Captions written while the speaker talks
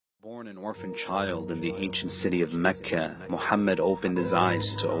Born an orphan child in the ancient city of Mecca, Muhammad opened his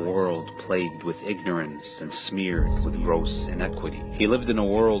eyes to a world plagued with ignorance and smeared with gross inequity. He lived in a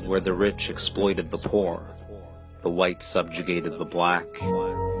world where the rich exploited the poor, the white subjugated the black,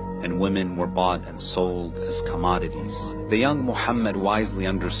 and women were bought and sold as commodities. The young Muhammad wisely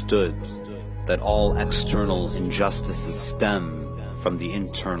understood that all external injustices stem from the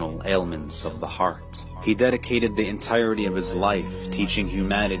internal ailments of the heart. He dedicated the entirety of his life teaching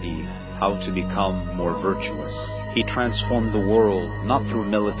humanity how to become more virtuous. He transformed the world not through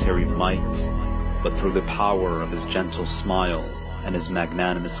military might, but through the power of his gentle smile and his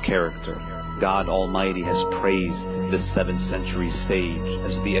magnanimous character. God Almighty has praised this 7th century sage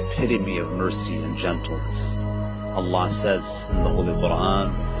as the epitome of mercy and gentleness. Allah says in the Holy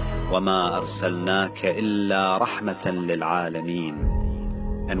Quran, وَمَا أَرْسَلْنَاكَ إِلَّا رَحْمَةً لِلْعَالَمِينَ.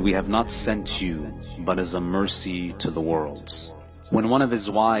 And we have not sent you but as a mercy to the worlds. When one of his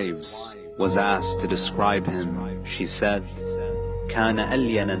wives was asked to describe him, she said, كان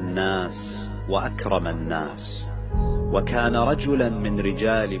ألين الناس وأكرم الناس وكان رجلا من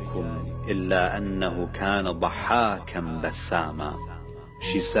رجالكم إلا أنه كان ضحاكا بساما.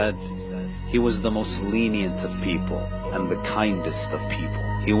 She said, he was the most lenient of people and the kindest of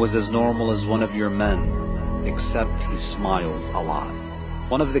people. He was as normal as one of your men, except he smiled a lot.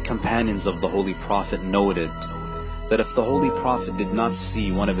 One of the companions of the Holy Prophet noted that if the Holy Prophet did not see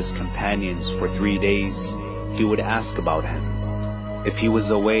one of his companions for 3 days, he would ask about him. If he was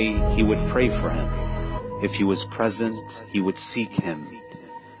away, he would pray for him. If he was present, he would seek him.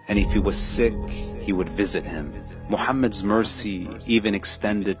 And if he was sick, he would visit him. Muhammad's mercy even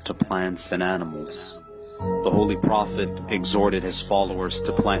extended to plants and animals. The Holy Prophet exhorted his followers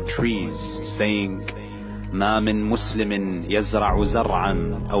to plant trees, saying, ما من مسلم يزرع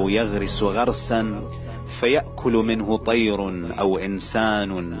زرعا أو يغرس غرسا فيأكل منه طير أو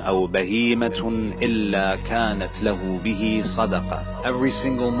إنسان أو بهيمة إلا كانت له به صدقة. Every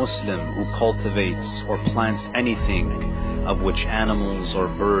single Muslim who cultivates or plants anything of which animals or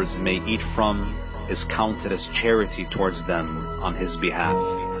birds may eat from is counted as charity towards them on his behalf.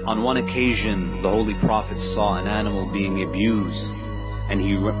 On one occasion, the Holy Prophet saw an animal being abused, and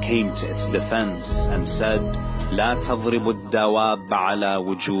he came to its defense and said, لا تضرب الدواب على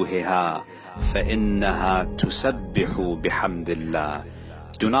وجوهها فإنها تسبح بحمد الله.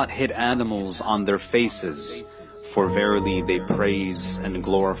 Do not hit animals on their faces, for verily they praise and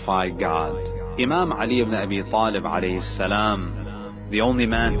glorify God. Imam Ali ibn Abi Talib alayhi salam, the only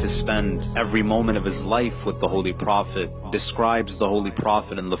man to spend every moment of his life with the Holy Prophet, describes the Holy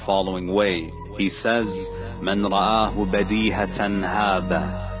Prophet in the following way. He says, من رآه بديهة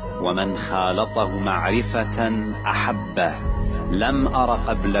هابه ومن خالطه معرفة أحبه لم أر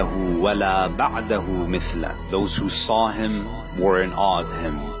قبله ولا بعده مثله. Those who saw him were in awe of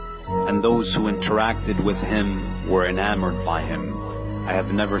him, and those who interacted with him were enamored by him. I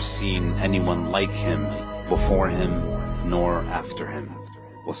have never seen anyone like him before him nor after him.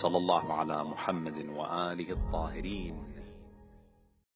 وصلى الله على محمد وآله الطاهرين.